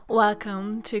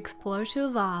Welcome to Explore to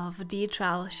Evolve, the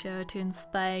travel show to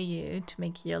inspire you to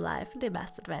make your life the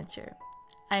best adventure.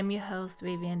 I'm your host,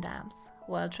 Vivian Dams,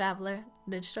 world traveler,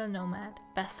 digital nomad,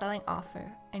 best-selling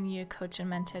author, and your coach and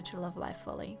mentor to love life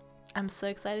fully. I'm so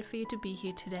excited for you to be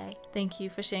here today. Thank you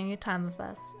for sharing your time with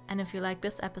us. And if you like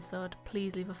this episode,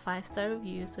 please leave a 5-star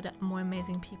review so that more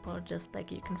amazing people just like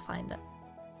you can find it.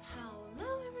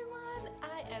 Hello everyone,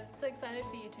 I am so excited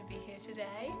for you to be here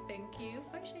today. Thank you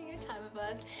for sharing your time with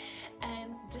us.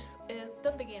 And this is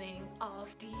the beginning of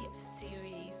the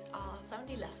series of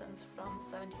 70 lessons from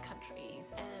 70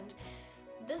 countries. And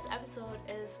this episode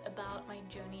is about my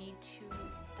journey to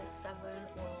the 7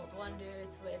 world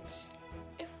wonders, which,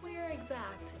 if we are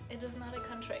exact, it is not a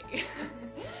country.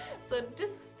 So this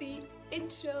is the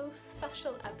intro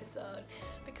special episode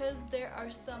because there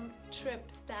are some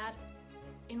trips that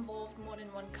involve more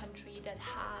than one country that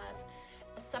have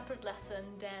a separate lesson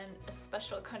than a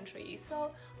special country.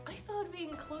 So I thought we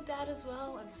include that as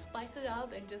well and spice it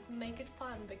up and just make it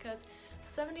fun, because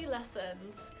 70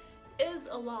 lessons is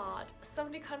a lot.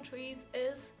 70 countries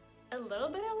is a little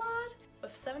bit a lot.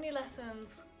 With 70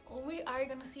 lessons, we are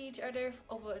gonna see each other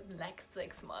over the next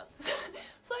 6 months.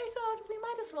 So I thought we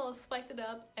might as well spice it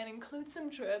up and include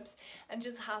some trips and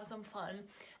just have some fun.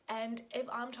 And if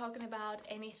I'm talking about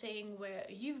anything where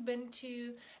you've been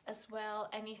to as well,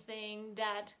 anything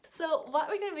that... So what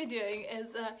we're gonna be doing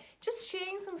is just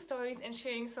sharing some stories and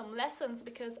sharing some lessons,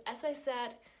 because as I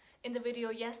said in the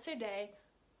video yesterday,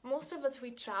 most of us,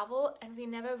 we travel and we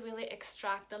never really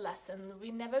extract the lesson.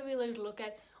 We never really look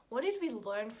at what did we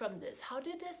learn from this? How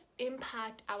did this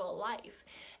impact our life?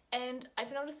 And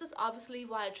I've noticed this obviously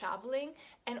while traveling,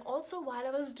 and also while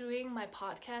I was doing my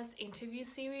podcast interview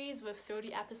series with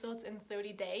 30 episodes in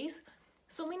 30 days.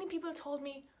 So many people told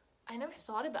me, I never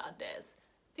thought about this.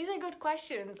 These are good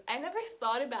questions. I never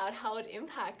thought about how it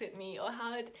impacted me, or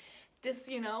how this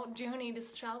journey,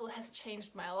 this travel has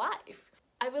changed my life.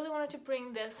 I really wanted to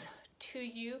bring this to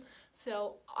you,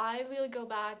 so I will go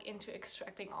back into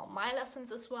extracting all my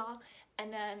lessons as well,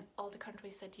 and then all the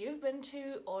countries that you've been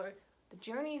to or the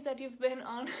journeys that you've been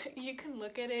on. You can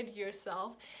look at it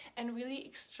yourself and really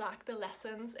extract the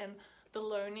lessons and the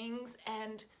learnings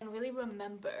and really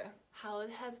remember how it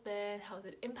has been, how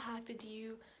it impacted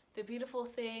you, the beautiful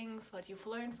things, what you've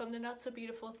learned from the not so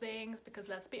beautiful things, because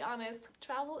let's be honest,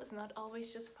 travel is not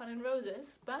always just fun and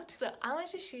roses. But so I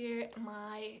wanted to share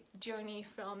my journey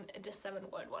from the 7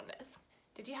 world wonders.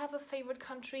 Did you have a favorite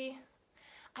country?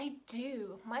 I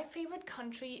do. My favorite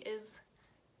country is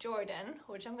Jordan,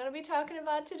 which I'm going to be talking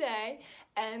about today,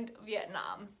 and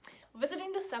Vietnam.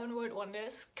 Visiting the 7 world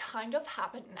wonders kind of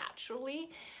happened naturally,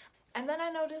 and then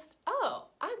I noticed, oh,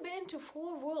 I've been to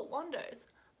 4 world wonders.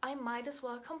 I might as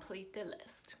well complete the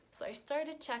list. So I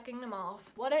started checking them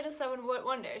off. What are the 7 world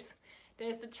wonders?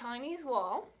 There's the Chinese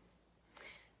Wall.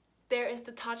 There is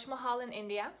the Taj Mahal in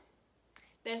India.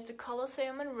 There's the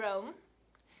Colosseum in Rome.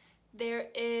 There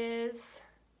is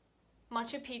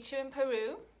Machu Picchu in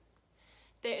Peru.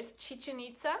 There is Chichen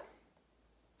Itza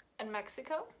in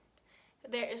Mexico.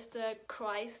 There is the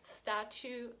Christ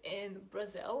statue in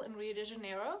Brazil, in Rio de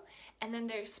Janeiro. And then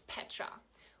there's Petra,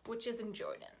 which is in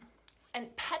Jordan.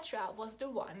 And Petra was the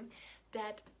one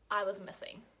that I was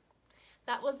missing.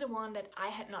 That was the one that I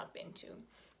had not been to.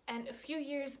 And a few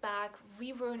years back,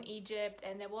 we were in Egypt,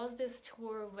 and there was this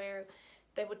tour where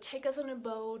they would take us on a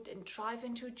boat and drive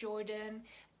into Jordan,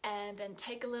 and then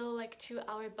take a little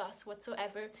 2-hour bus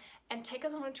whatsoever and take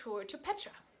us on a tour to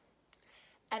Petra.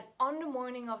 And on the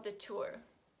morning of the tour,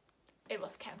 it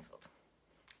was cancelled.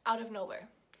 Out of nowhere.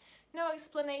 No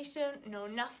explanation, no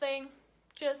nothing,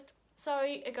 just...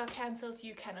 sorry, it got cancelled,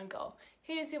 you cannot go.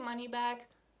 Here's your money back,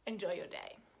 enjoy your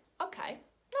day. Okay,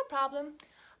 no problem.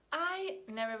 I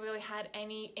never really had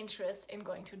any interest in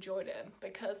going to Jordan,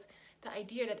 because the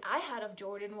idea that I had of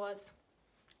Jordan was,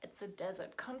 it's a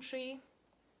desert country.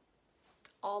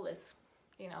 All is,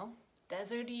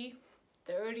 deserty,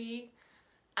 dirty.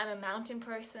 I'm a mountain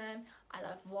person. I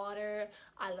love water.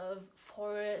 I love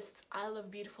forests. I love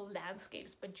beautiful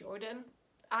landscapes. But Jordan,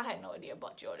 I had no idea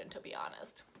about Jordan, to be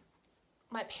honest.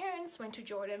 My parents went to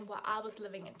Jordan while I was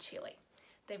living in Chile.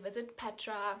 They visited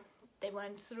Petra, they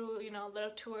went through, a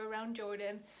little tour around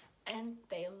Jordan, and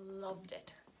they loved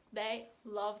it. They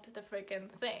loved the freaking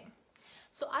thing.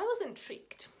 So I was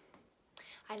intrigued.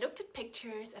 I looked at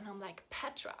pictures and I'm like,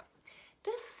 Petra,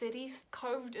 this city's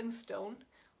carved in stone.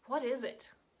 What is it?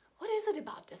 What is it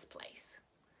about this place?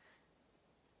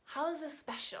 How is it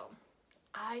special?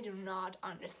 I do not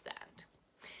understand.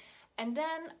 And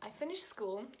then I finished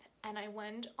school and I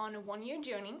went on a 1-year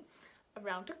journey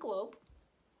around the globe,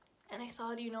 and I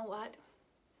thought, you know what?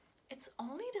 it's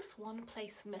only this one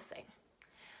place missing.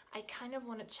 I kind of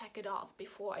want to check it off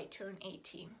before I turn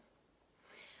 18.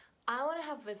 I want to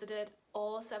have visited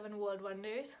all 7 world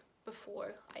wonders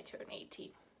before I turn 18.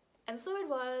 And so it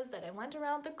was that I went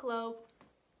around the globe.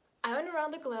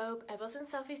 I was in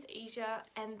Southeast Asia,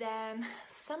 and then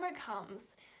summer comes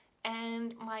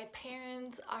and my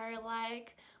parents are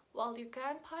like, well, your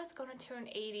grandpa's gonna turn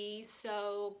 80,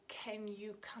 so can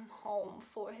you come home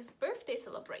for his birthday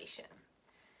celebration?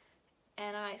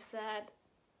 And I said,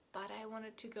 but I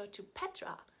wanted to go to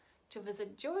Petra to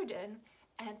visit Jordan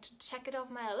and to check it off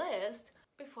my list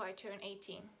before I turn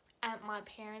 18. And my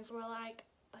parents were like,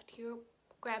 but your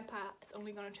grandpa is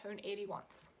only gonna turn 80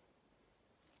 once.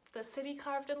 The city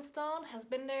carved in stone has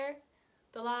been there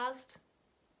the last,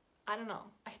 I don't know,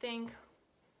 I think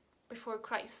before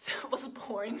Christ was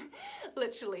born,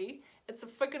 literally. It's a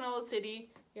freaking old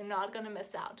city, you're not gonna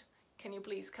miss out. Can you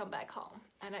please come back home?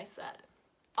 And I said,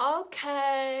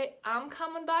 okay, I'm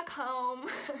coming back home.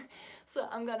 So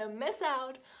I'm gonna miss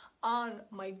out on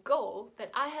my goal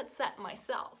that I had set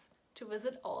myself to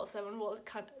visit all 7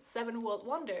 world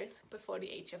wonders before the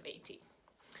age of 18.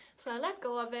 So I let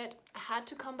go of it. I had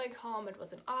to come back home. It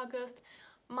was in August.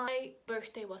 My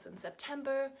birthday was in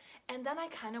September, and then I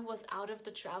kind of was out of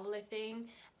the traveler thing,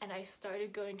 and I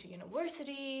started going to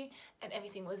university, and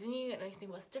everything was new and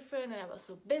everything was different, and I was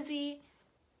so busy.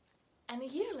 And a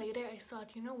year later I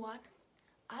thought, you know what?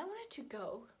 I wanted to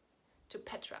go to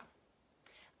Petra.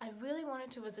 I really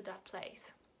wanted to visit that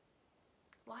place.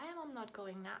 Why am I not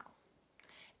going now?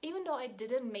 Even though I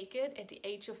didn't make it at the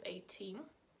age of 18,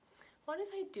 what if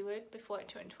I do it before I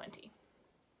turn 20?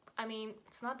 I mean,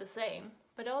 it's not the same,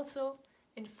 but also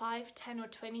in 5, 10 or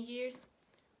 20 years,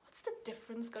 what's the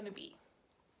difference gonna be?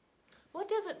 What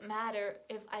does it matter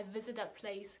if I visit that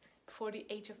place before the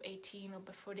age of 18 or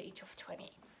before the age of 20?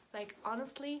 Like,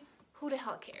 honestly, who the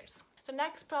hell cares? The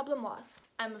next problem was,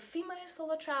 I'm a female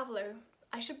solo traveler,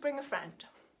 I should bring a friend.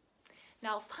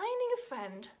 Now, finding a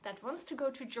friend that wants to go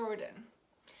to Jordan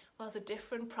was a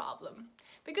different problem,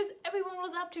 because everyone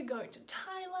was up to going to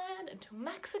Thailand and to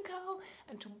Mexico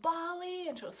and to Bali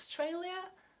and to Australia,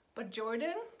 but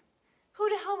Jordan? Who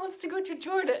the hell wants to go to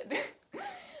Jordan?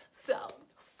 So,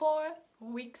 for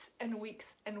weeks and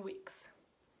weeks and weeks,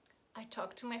 I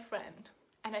talked to my friend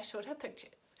and I showed her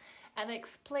pictures and I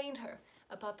explained her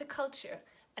about the culture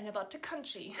and about the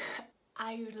country.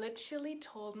 I literally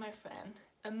told my friend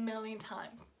a million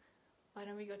times, why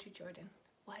don't we go to Jordan?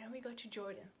 Why don't we go to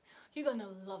Jordan? You're gonna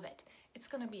love it. It's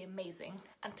gonna be amazing.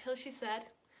 Until she said,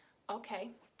 okay,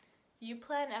 you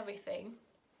plan everything.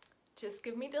 Just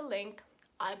give me the link.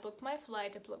 I booked my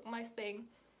flight, I booked my thing.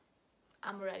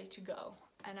 I'm ready to go.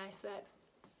 And I said,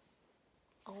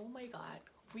 oh my God,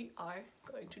 we are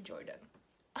going to Jordan.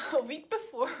 A week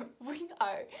before we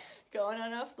are going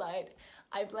on our flight,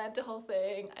 I planned the whole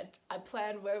thing. I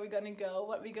planned where we're gonna go,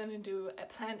 what we're gonna do. I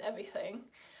planned everything.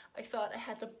 I thought I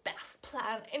had the best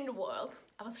plan in the world.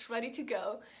 I was ready to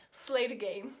go, slay the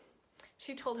game.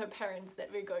 She told her parents that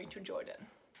we're going to Jordan.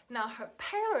 Now her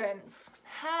parents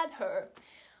had her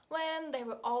when they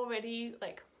were already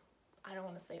like, I don't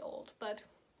want to say old, but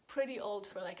pretty old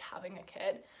for like having a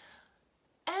kid.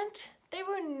 And they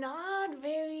were not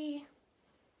very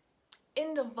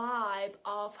in the vibe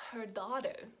of her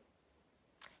daughter,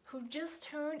 who just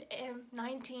turned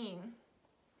 19,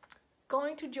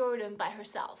 going to Jordan by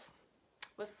herself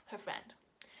with her friend,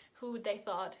 who they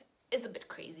thought is a bit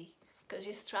crazy because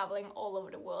she's traveling all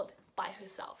over the world by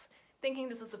herself, thinking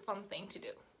this is a fun thing to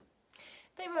do.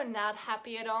 They were not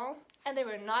happy at all, and they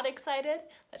were not excited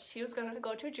that she was going to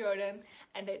go to Jordan,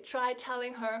 and they tried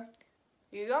telling her,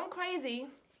 you're going crazy,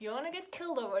 you're gonna get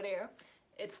killed over there,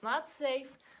 it's not safe,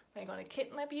 they're gonna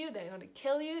kidnap you, they're gonna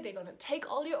kill you, they're gonna take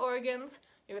all your organs,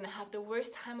 you're gonna have the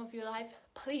worst time of your life,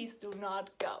 please do not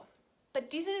go. But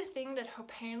these are the things that her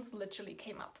parents literally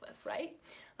came up with, right?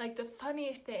 Like the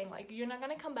funniest thing, like you're not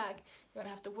gonna come back, you're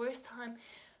gonna have the worst time,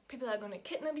 people are gonna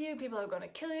kidnap you, people are gonna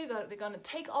kill you, they're gonna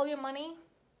take all your money.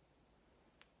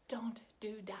 Don't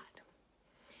do that.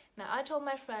 Now I told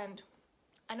my friend,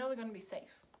 I know we're gonna be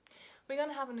safe. We're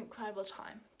gonna have an incredible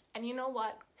time. And you know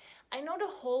what? I know the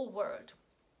whole world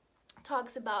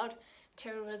talks about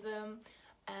terrorism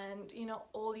and, you know,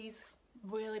 all these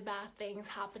really bad things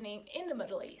happening in the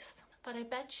Middle East. But I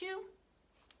bet you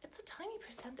it's a tiny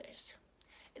percentage.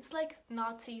 It's like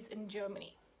Nazis in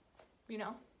Germany, you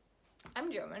know?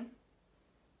 I'm German.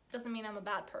 Doesn't mean I'm a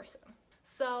bad person.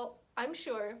 So I'm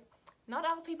sure not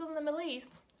all people in the Middle East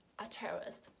are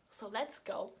terrorists. So let's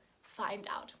go find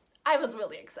out. I was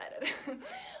really excited.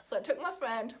 So I took my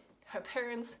friend, her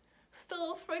parents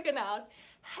still freaking out,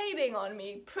 hating on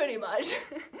me pretty much.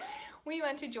 We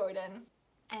went to Jordan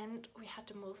and we had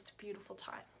the most beautiful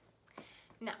time.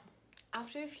 Now,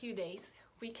 after a few days,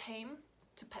 we came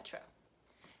to Petra.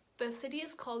 The city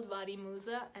is called Wadi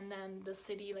Musa, and then the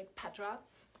city like Petra,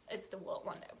 it's the world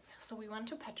wonder. So we went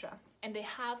to Petra, and they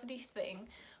have this thing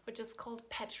which is called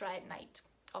Petra at night,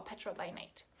 or Petra by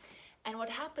night. And what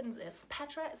happens is,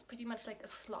 Petra is pretty much like a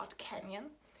slot canyon.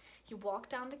 You walk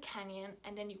down the canyon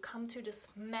and then you come to this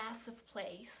massive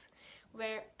place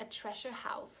where a treasure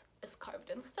house is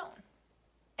carved in stone.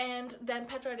 And then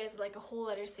Petra is like a whole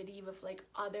other city with like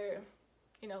other,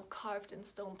 you know, carved in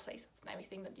stone places and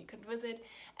everything that you can visit.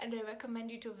 And I recommend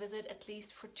you to visit at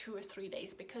least for 2 or 3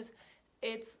 days because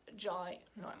it's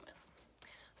ginormous.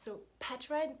 So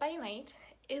Petra by night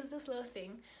is this little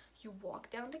thing. You walk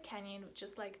down the canyon, which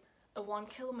is like a 1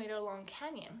 kilometer long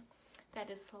canyon that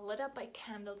is lit up by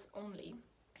candles only.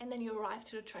 And then you arrive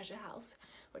to the treasure house,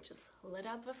 which is lit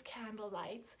up with candle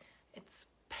lights. It's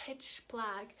pitch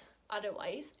black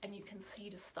otherwise, and you can see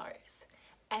the stars.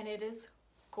 And it is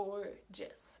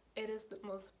gorgeous. It is the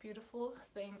most beautiful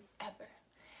thing ever.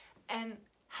 And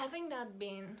having that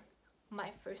been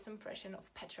my first impression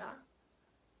of Petra,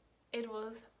 it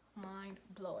was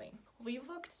mind-blowing. We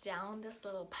walked down this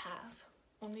little path,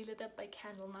 only lit up by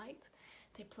candlelight.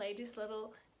 They play this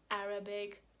little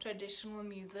Arabic traditional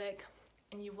music,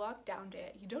 and you walk down there.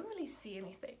 You don't really see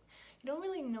anything. You don't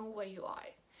really know where you are.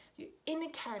 You're in a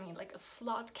canyon, like a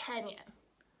slot canyon,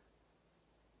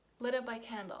 lit up by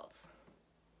candles.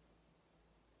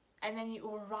 And then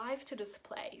you arrive to this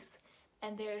place,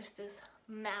 and there's this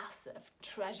massive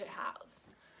treasure house.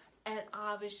 And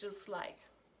I was just like,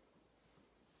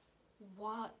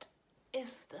 what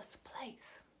is this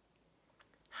place?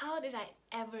 How did I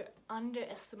ever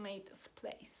underestimate this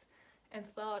place and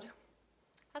thought,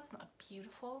 that's not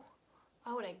beautiful.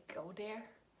 Why would I go there?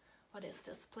 What is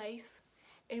this place?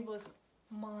 It was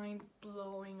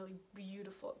mind-blowingly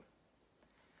beautiful.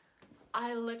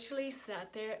 I literally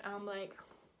sat there and I'm like,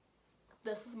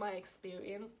 this is my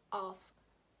experience of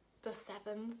the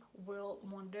 7th world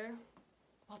wonder.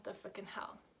 What the freaking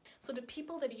hell? So the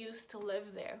people that used to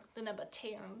live there, the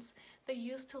Nabateans, they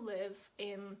used to live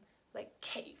in like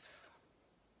caves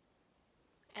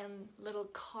and little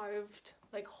carved,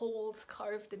 like holes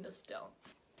carved in the stone.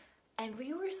 And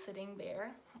we were sitting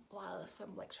there while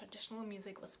some like traditional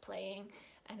music was playing,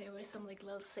 and there was some like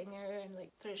little singer and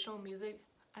like traditional music,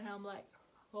 and I'm like,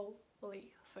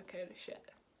 holy fucking shit.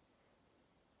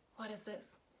 What is this?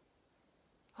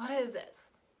 What is this?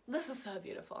 This is so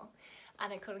beautiful.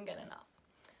 And I couldn't get enough.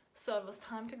 So it was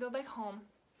time to go back home,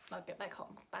 not get back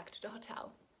home, back to the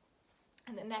hotel.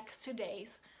 And the next 2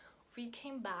 days, we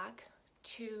came back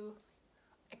to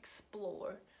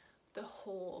explore the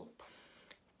whole.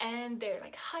 And there are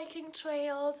like hiking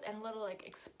trails and little like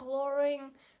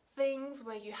exploring things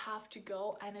where you have to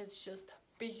go, and it's just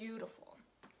beautiful.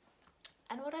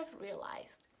 And what I've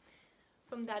realized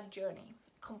from that journey,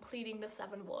 completing the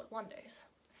 7 world wonders,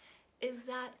 is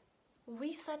that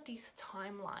we set these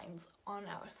timelines on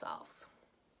ourselves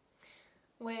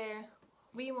where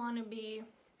we want to be,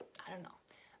 I don't know,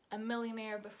 a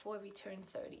millionaire before we turn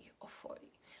 30 or 40,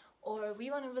 or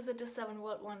we want to visit the 7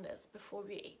 world wonders before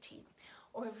we're 18,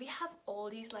 or we have all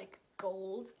these like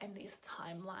goals and these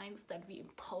timelines that we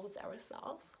impose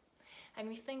ourselves, and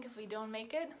we think if we don't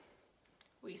make it,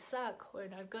 we suck, we're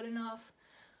not good enough,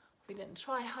 we didn't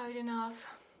try hard enough.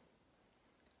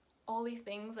 All the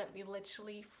things that we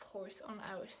literally force on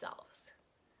ourselves.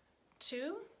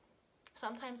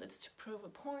 Sometimes it's to prove a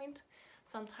point,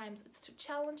 sometimes it's to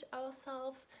challenge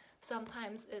ourselves,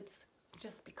 sometimes it's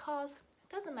just because,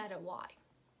 it doesn't matter why.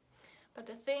 But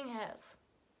the thing is,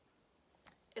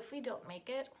 if we don't make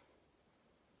it,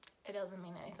 it doesn't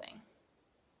mean anything.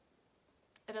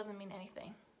 It doesn't mean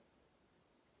anything.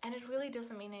 And it really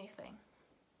doesn't mean anything.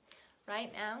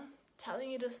 Right now, telling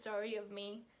you the story of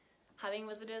me having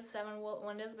visited 7 world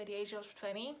wonders by the age of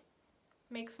 20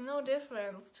 makes no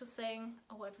difference to saying,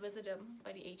 oh, I've visited them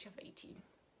by the age of 18.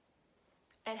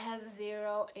 It has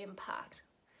zero impact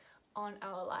on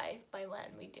our life by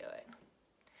when we do it.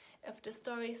 If the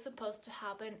story is supposed to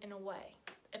happen in a way,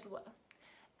 it will.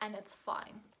 And it's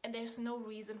fine. And there's no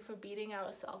reason for beating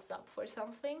ourselves up for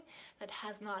something that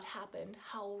has not happened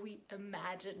how we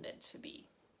imagined it to be.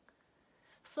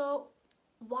 So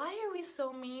why are we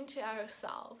so mean to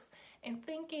ourselves and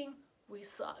thinking we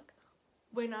suck,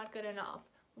 we're not good enough,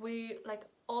 we like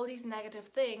all these negative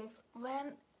things,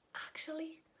 when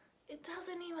actually it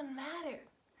doesn't even matter?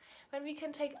 When we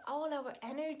can take all our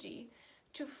energy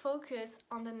to focus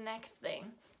on the next thing,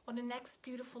 on the next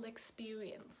beautiful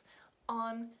experience,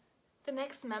 on the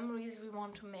next memories we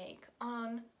want to make,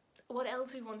 on what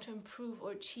else we want to improve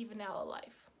or achieve in our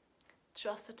life.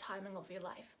 Trust the timing of your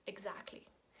life, exactly.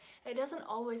 It doesn't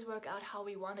always work out how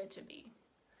we want it to be.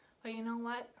 But you know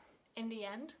what? In the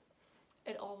end,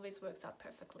 it always works out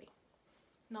perfectly,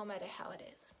 no matter how it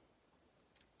is.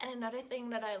 And another thing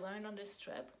that I learned on this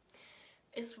trip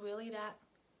is really that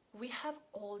we have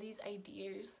all these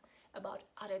ideas about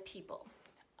other people,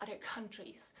 other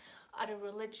countries, other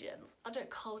religions, other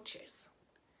cultures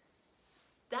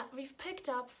that we've picked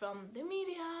up from the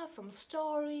media, from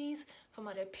stories, from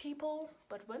other people.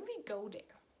 But when we go there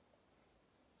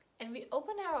and we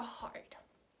open our heart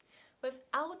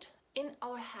without in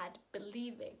our head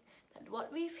believing that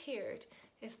what we've heard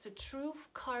is the truth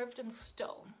carved in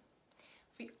stone,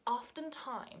 we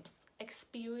oftentimes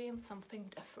experience something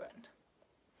different.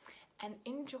 And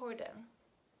in Jordan,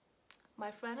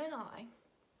 my friend and I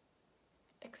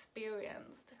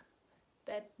experienced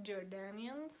that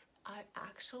Jordanians are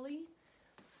actually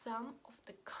some of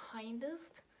the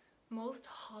kindest, most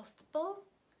hospitable,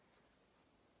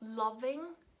 loving,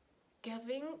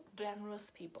 giving,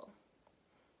 generous people.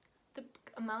 The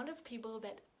amount of people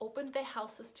that opened their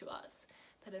houses to us,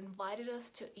 that invited us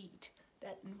to eat,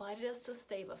 that invited us to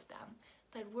stay with them,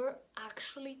 that were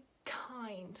actually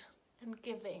kind and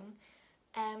giving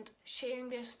and sharing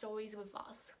their stories with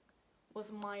us,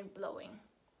 was mind-blowing.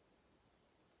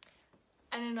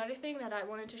 And another thing that I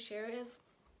wanted to share is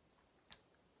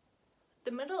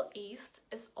the Middle East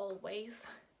is always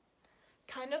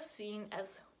kind of seen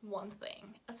as one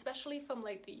thing, especially from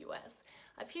like the US.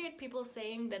 I've heard people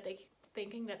saying that they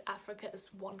thinking that Africa is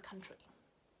one country,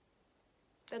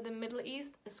 that the Middle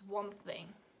East is one thing.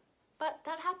 But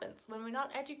that happens when we're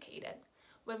not educated,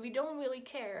 when we don't really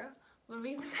care, when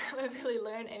we never really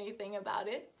learn anything about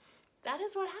it. That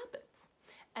is what happens,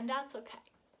 and that's okay.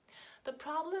 The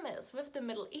problem is with the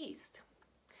Middle East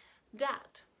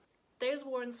that there's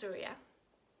war in Syria.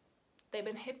 They've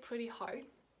been hit pretty hard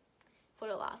for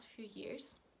the last few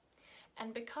years.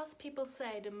 And because people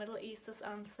say the Middle East is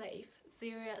unsafe,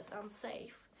 Syria is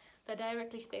unsafe, they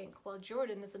directly think, well,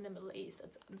 Jordan is in the Middle East,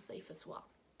 it's unsafe as well.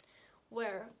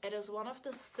 Where it is one of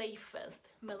the safest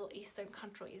Middle Eastern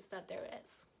countries that there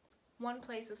is. One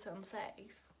place is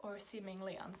unsafe, or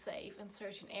seemingly unsafe in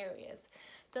certain areas,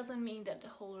 doesn't mean that the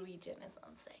whole region is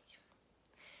unsafe.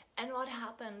 And what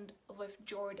happened with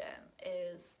Jordan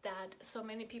is that so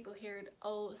many people heard,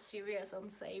 oh, Syria is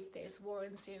unsafe, there's war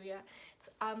in Syria, it's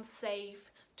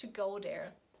unsafe to go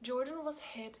there. Jordan was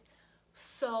hit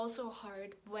so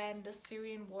hard when the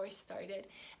Syrian war started,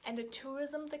 and the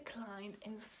tourism declined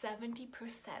in 70%,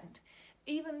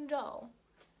 even though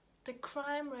the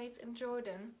crime rates in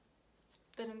Jordan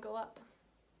didn't go up.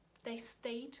 They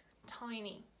stayed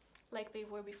tiny like they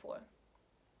were before.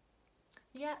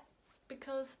 Yeah,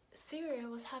 because Syria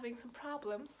was having some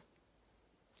problems.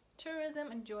 Tourism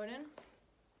in Jordan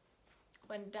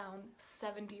went down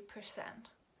 70%.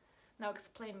 Now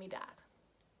explain me that.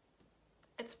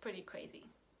 It's pretty crazy.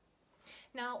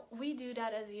 Now we do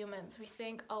that as humans. We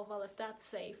think, oh well, if that's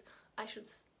safe,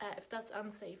 if that's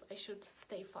unsafe, I should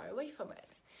stay far away from it.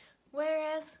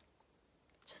 Whereas,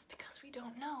 just because we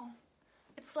don't know,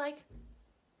 it's like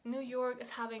New York is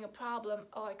having a problem.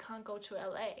 Oh, I can't go to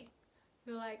LA.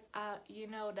 You're like, you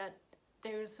know that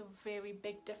there's a very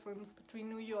big difference between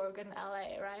New York and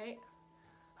LA, right?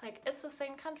 Like, it's the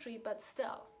same country, but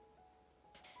still.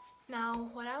 Now,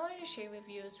 what I want to share with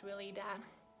you is really that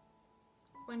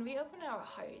when we open our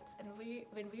hearts and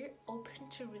when we're open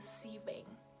to receiving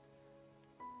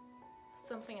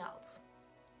something else,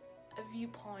 a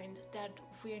viewpoint that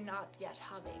we're not yet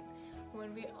having,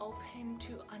 when we're open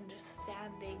to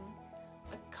understanding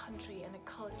a country and a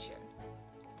culture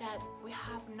that we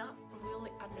have not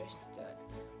really understood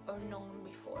or known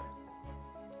before,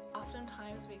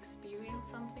 oftentimes we experience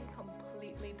something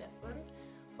completely different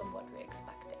from what we're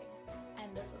expecting.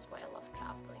 And this is why I love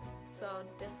traveling. So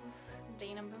this is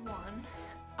day number 1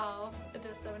 of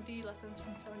the 70 lessons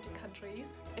from 70 countries.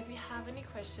 If you have any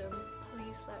questions,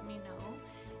 please let me know.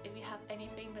 If you have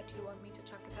anything that you want me to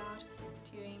talk about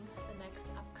during the next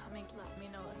upcoming, let me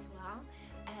know as well.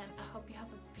 And I hope you have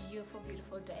a beautiful,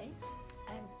 beautiful day.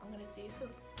 And I'm gonna see you soon.